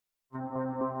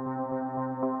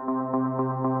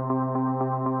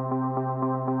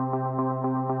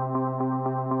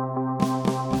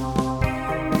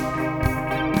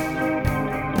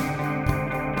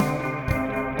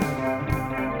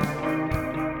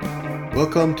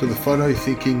Welcome to the Photo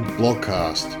Thinking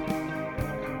blogcast.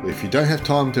 If you don't have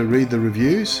time to read the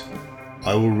reviews,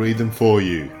 I will read them for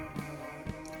you.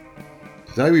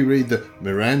 Today we read the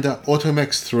Miranda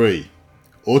Automex 3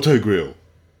 Auto Grill.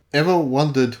 Ever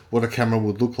wondered what a camera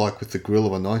would look like with the grille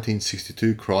of a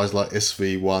 1962 Chrysler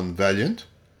SV1 Valiant?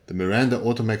 The Miranda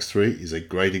Automex 3 is a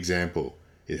great example.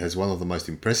 It has one of the most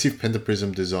impressive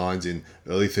pentaprism designs in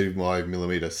early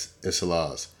 35mm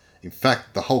SLRs. In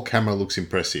fact, the whole camera looks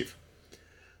impressive.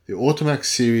 The Automex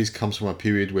series comes from a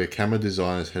period where camera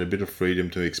designers had a bit of freedom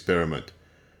to experiment,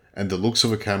 and the looks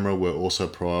of a camera were also a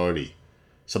priority.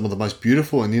 Some of the most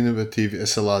beautiful and innovative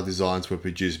SLR designs were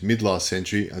produced mid-last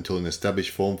century until an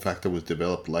established form factor was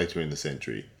developed later in the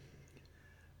century.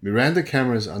 Miranda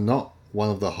cameras are not one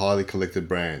of the highly collected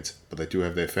brands, but they do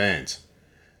have their fans.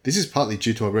 This is partly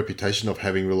due to a reputation of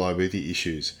having reliability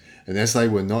issues, and as they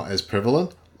were not as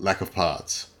prevalent, lack of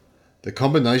parts. The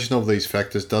combination of these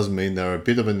factors does mean they are a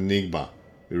bit of an enigma.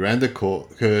 Miranda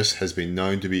curse has been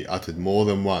known to be uttered more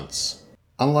than once.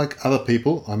 Unlike other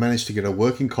people, I managed to get a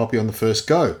working copy on the first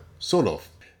go, sort of.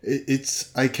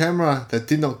 It's a camera that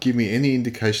did not give me any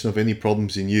indication of any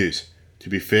problems in use. To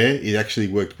be fair, it actually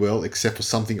worked well except for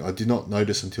something I did not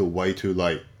notice until way too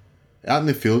late. Out in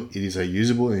the field, it is a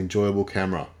usable and enjoyable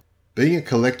camera. Being a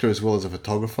collector as well as a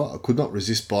photographer, I could not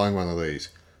resist buying one of these.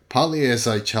 Partly as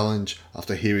a challenge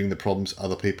after hearing the problems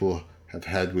other people have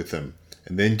had with them,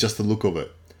 and then just the look of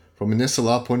it. From an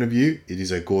SLR point of view, it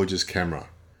is a gorgeous camera.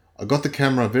 I got the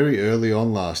camera very early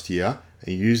on last year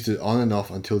and used it on and off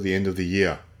until the end of the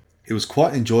year. It was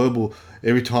quite enjoyable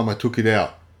every time I took it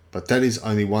out, but that is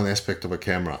only one aspect of a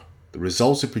camera. The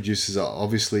results it produces are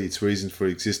obviously its reason for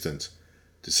existence.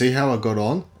 To see how I got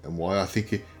on and why I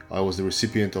think I was the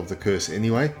recipient of the curse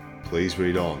anyway, please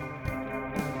read on.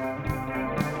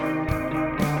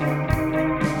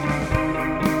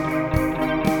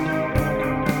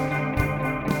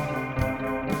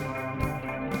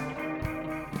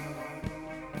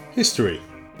 History.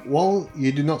 While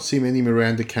you do not see many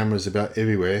Miranda cameras about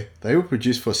everywhere, they were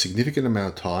produced for a significant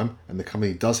amount of time and the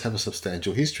company does have a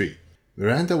substantial history.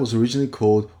 Miranda was originally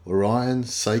called Orion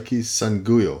Seiki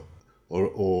Sanguyo or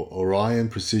Orion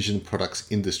Precision Products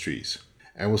Industries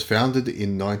and was founded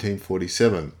in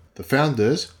 1947. The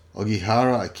founders,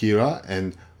 Ogihara Akira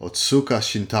and Otsuka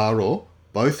Shintaro,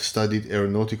 both studied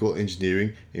aeronautical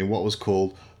engineering in what was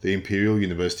called the Imperial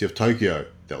University of Tokyo,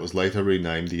 that was later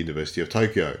renamed the University of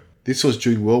Tokyo. This was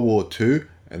during World War II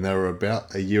and they were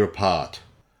about a year apart.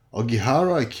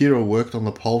 Ogihara Akira worked on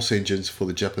the pulse engines for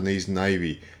the Japanese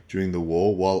Navy during the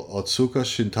war, while Otsuka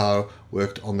Shintaro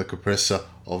worked on the compressor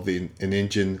of an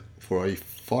engine for a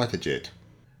fighter jet.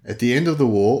 At the end of the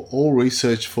war, all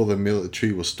research for the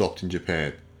military was stopped in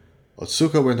Japan.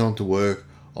 Otsuka went on to work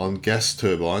on gas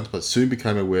turbines but soon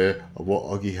became aware of what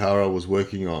Ogihara was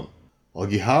working on.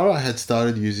 Ogihara had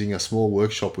started using a small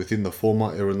workshop within the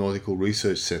former Aeronautical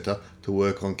Research Center to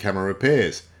work on camera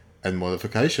repairs and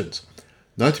modifications,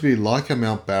 notably Leica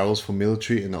mount barrels for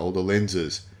military and older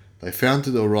lenses. They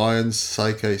founded Orion's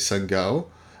Seiki Sanguyo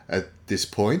at this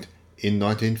point in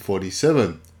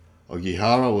 1947.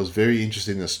 Ogihara was very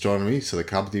interested in astronomy, so the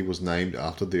company was named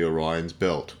after the Orion's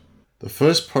belt. The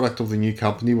first product of the new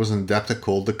company was an adapter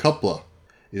called the coupler.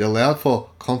 It allowed for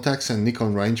Contax and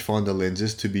Nikon rangefinder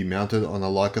lenses to be mounted on a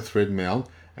Leica thread mount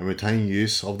and retain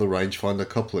use of the rangefinder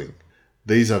coupling.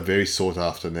 These are very sought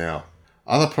after now.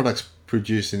 Other products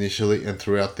produced initially and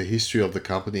throughout the history of the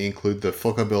company include the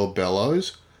Focke-Bell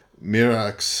bellows,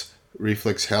 Mirax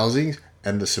reflex housings,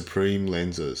 and the Supreme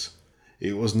lenses.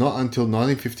 It was not until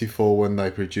 1954 when they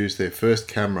produced their first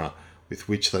camera with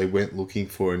which they went looking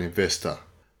for an investor.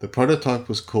 The prototype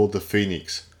was called the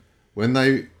Phoenix. When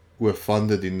they were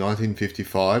funded in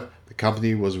 1955, the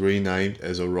company was renamed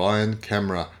as Orion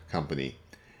Camera Company,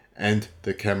 and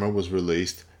the camera was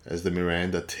released as the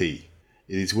Miranda T.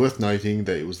 It is worth noting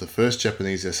that it was the first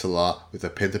Japanese SLR with a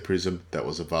pentaprism that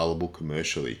was available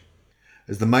commercially.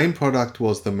 As the main product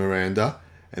was the Miranda,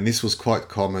 and this was quite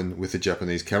common with the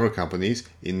Japanese camera companies,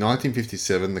 in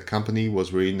 1957 the company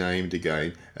was renamed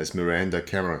again as Miranda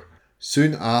Camera.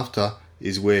 Soon after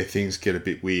is where things get a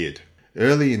bit weird.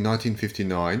 Early in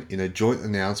 1959, in a joint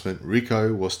announcement,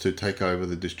 Ricoh was to take over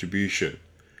the distribution.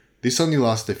 This only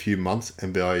lasted a few months,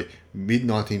 and by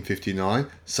mid-1959,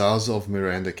 sales of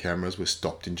Miranda cameras were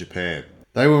stopped in Japan.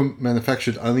 They were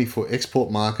manufactured only for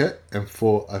export market, and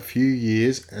for a few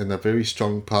years, and a very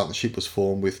strong partnership was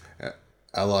formed with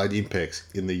Allied Impex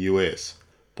in the US.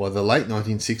 By the late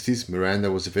 1960s,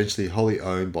 Miranda was eventually wholly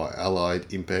owned by Allied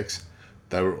Impex.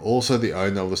 They were also the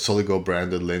owner of the Soligor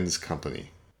branded lens company.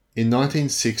 In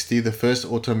 1960, the first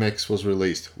Automex was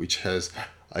released, which has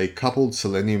a coupled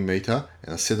selenium meter,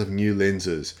 and a set of new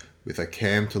lenses with a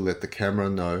cam to let the camera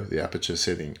know the aperture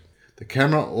setting. The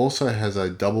camera also has a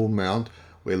double mount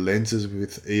where lenses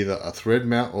with either a thread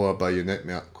mount or a bayonet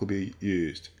mount could be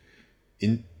used.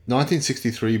 In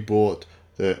 1963 brought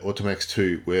the Automex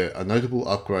 2, where a notable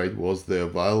upgrade was the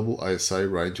available ASA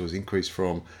range was increased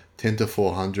from 10 to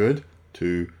 400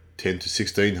 to 10 to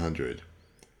 1600.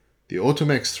 The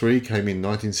Automex 3 came in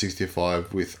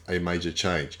 1965 with a major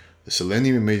change. The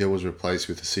selenium meter was replaced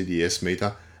with a CDS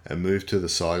meter and moved to the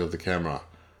side of the camera.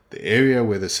 The area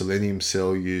where the selenium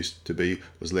cell used to be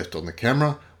was left on the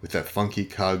camera, with that funky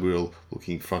car grille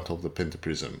looking front of the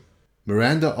pentaprism.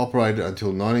 Miranda operated until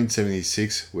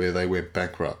 1976, where they went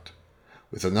bankrupt,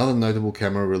 with another notable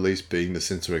camera release being the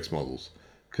SensorX models.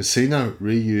 Casino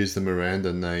reused the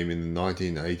Miranda name in the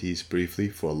 1980s briefly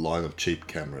for a line of cheap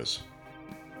cameras.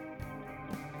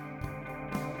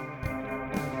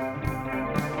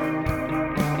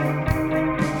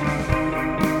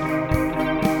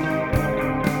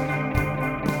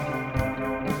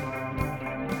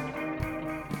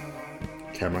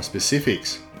 Camera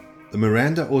specifics. The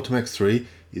Miranda Automex 3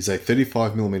 is a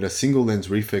 35mm single lens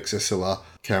reflex SLR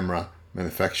camera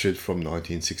manufactured from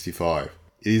 1965.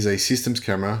 It is a systems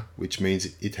camera, which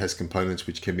means it has components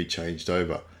which can be changed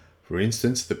over. For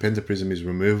instance, the pentaprism is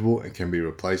removable and can be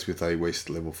replaced with a waist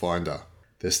level finder.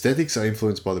 The aesthetics are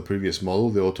influenced by the previous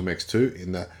model, the Automex 2,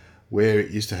 in that where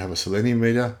it used to have a selenium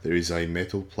meter, there is a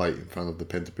metal plate in front of the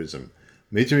pentaprism.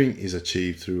 Metering is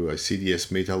achieved through a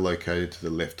CDS meter located to the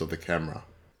left of the camera.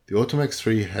 The Automex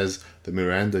 3 has the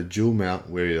Miranda dual mount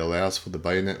where it allows for the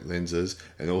bayonet lenses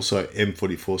and also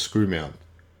M44 screw mount.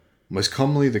 Most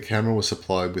commonly, the camera was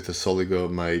supplied with a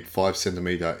Soligo made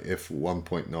 5cm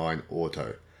f1.9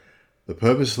 auto. The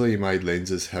purposely made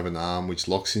lenses have an arm which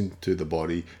locks into the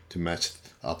body to match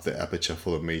up the aperture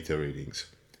for the meter readings.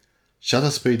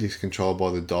 Shutter speed is controlled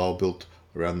by the dial built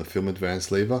around the film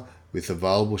advance lever, with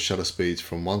available shutter speeds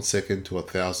from 1 second to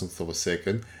 1,000th of a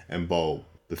second and bulb.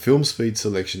 The film speed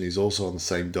selection is also on the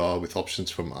same dial with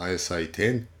options from ASA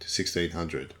 10 to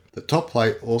 1600. The top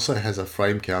plate also has a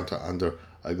frame counter under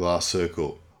a glass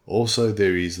circle. Also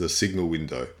there is the signal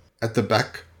window. At the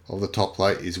back of the top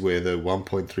plate is where the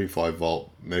 1.35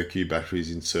 volt Mercury battery is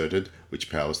inserted, which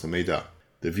powers the meter.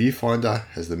 The viewfinder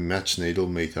has the match needle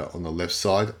meter on the left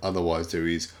side, otherwise there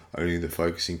is only the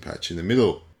focusing patch in the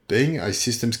middle. Being a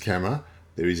systems camera,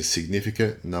 there is a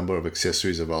significant number of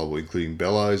accessories available, including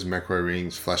bellows, macro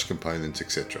rings, flash components,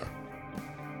 etc.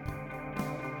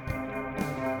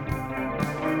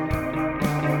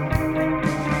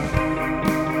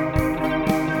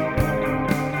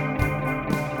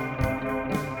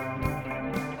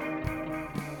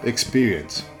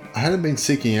 Experience. I hadn't been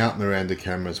seeking out Miranda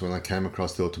cameras when I came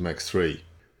across the Automex 3.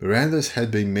 Miranda's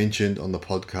had been mentioned on the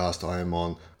podcast I am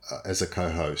on as a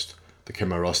co-host, the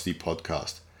Camerosity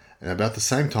podcast, and about the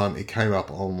same time it came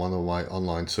up on one of my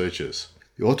online searches.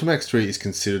 The Automex 3 is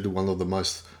considered one of the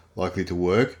most likely to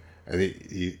work, and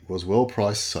it was well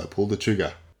priced, so I pulled the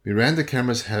trigger. Miranda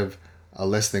cameras have a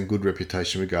less than good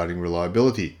reputation regarding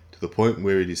reliability, to the point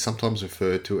where it is sometimes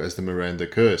referred to as the Miranda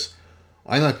curse.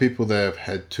 I know people that have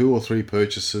had 2 or 3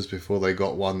 purchases before they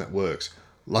got one that works.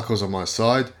 Luck was on my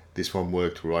side, this one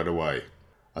worked right away.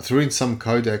 I threw in some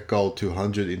Kodak Gold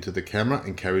 200 into the camera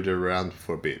and carried it around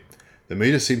for a bit. The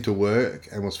meter seemed to work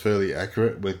and was fairly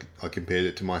accurate when I compared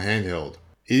it to my handheld.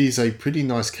 It is a pretty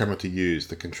nice camera to use.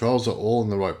 The controls are all in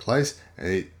the right place and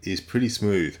it is pretty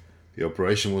smooth. The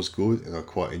operation was good and I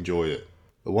quite enjoyed it.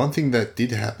 The one thing that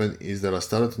did happen is that I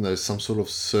started to notice some sort of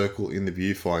circle in the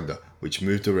viewfinder which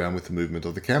moved around with the movement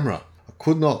of the camera. I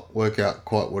could not work out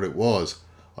quite what it was.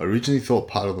 I originally thought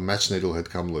part of the match needle had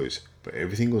come loose, but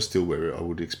everything was still where I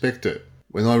would expect it.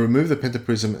 When I remove the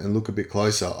pentaprism and look a bit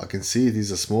closer, I can see it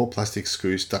is a small plastic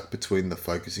screw stuck between the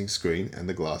focusing screen and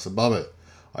the glass above it.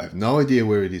 I have no idea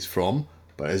where it is from,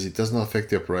 but as it does not affect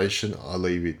the operation, I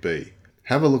leave it be.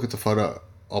 Have a look at the photo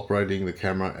operating the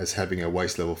camera as having a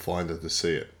waist level finder to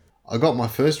see it. I got my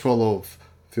first roll of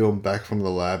film back from the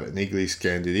lab and eagerly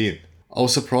scanned it in. I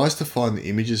was surprised to find the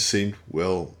images seemed,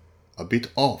 well, a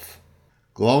bit off.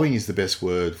 Glowing is the best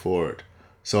word for it.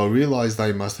 So I realised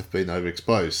they must have been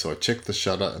overexposed, so I checked the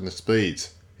shutter and the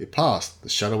speeds. It passed. The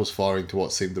shutter was firing to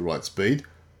what seemed the right speed,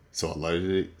 so I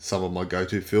loaded some of my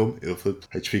go-to film, Ilford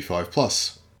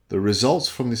HP5+. The results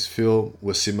from this film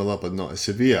were similar but not as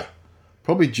severe.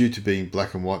 Probably due to being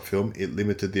black and white film, it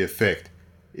limited the effect.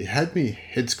 It had me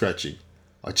head scratching.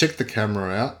 I checked the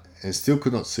camera out and still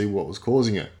could not see what was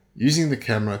causing it. Using the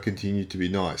camera continued to be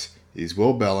nice. It is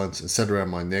well balanced and sat around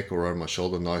my neck or around my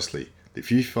shoulder nicely. The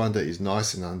viewfinder is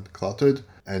nice and uncluttered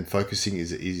and focusing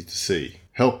is easy to see.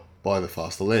 Help buy the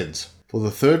faster lens. For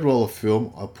the third roll of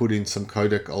film, I put in some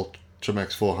Kodak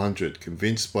Automex 400,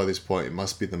 convinced by this point it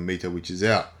must be the meter which is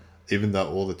out, even though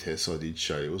all the tests I did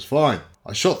show it was fine.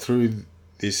 I shot through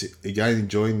this, again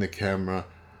enjoying the camera,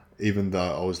 even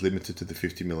though I was limited to the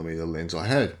 50mm lens I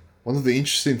had. One of the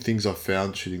interesting things I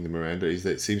found shooting the Miranda is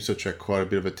that it seems to attract quite a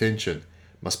bit of attention.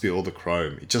 Must be all the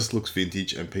chrome. It just looks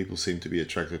vintage and people seem to be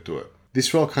attracted to it.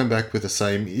 This roll came back with the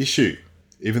same issue,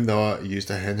 even though I used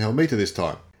a handheld meter this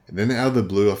time. And then out of the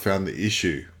blue I found the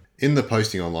issue. In the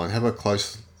posting online, have a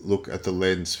close look at the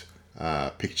lens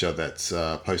picture that's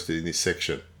posted in this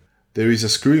section. There is a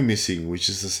screw missing, which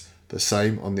is the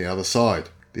same on the other side.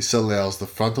 This allows the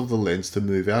front of the lens to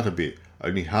move out a bit,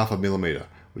 only 0.5 millimeter,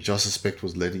 which I suspect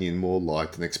was letting in more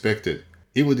light than expected.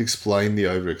 It would explain the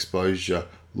overexposure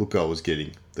look I was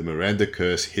getting. The Miranda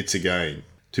curse hits again.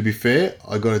 To be fair,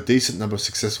 I got a decent number of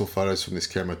successful photos from this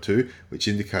camera too, which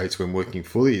indicates when working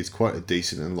fully it's quite a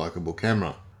decent and likeable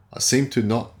camera. I seem to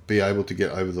not be able to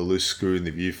get over the loose screw in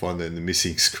the viewfinder and the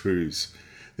missing screws.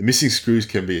 The missing screws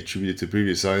can be attributed to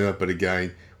previous owner, but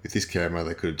again, with this camera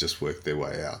they could have just worked their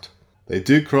way out. They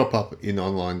do crop up in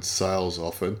online sales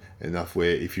often enough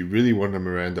where if you really want a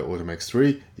Miranda Automex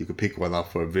 3, you could pick one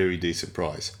up for a very decent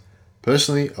price.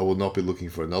 Personally, I will not be looking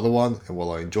for another one, and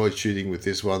while I enjoyed shooting with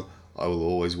this one, I will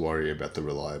always worry about the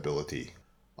reliability.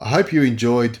 I hope you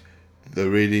enjoyed the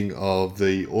reading of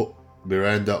the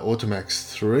Miranda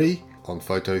Automex 3 on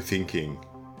photo thinking.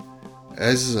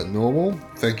 As is normal,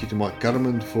 thank you to Mike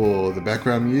Gutterman for the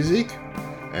background music,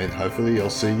 and hopefully I'll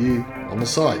see you on the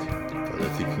site,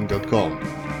 photothinking.com.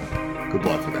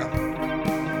 Goodbye for now.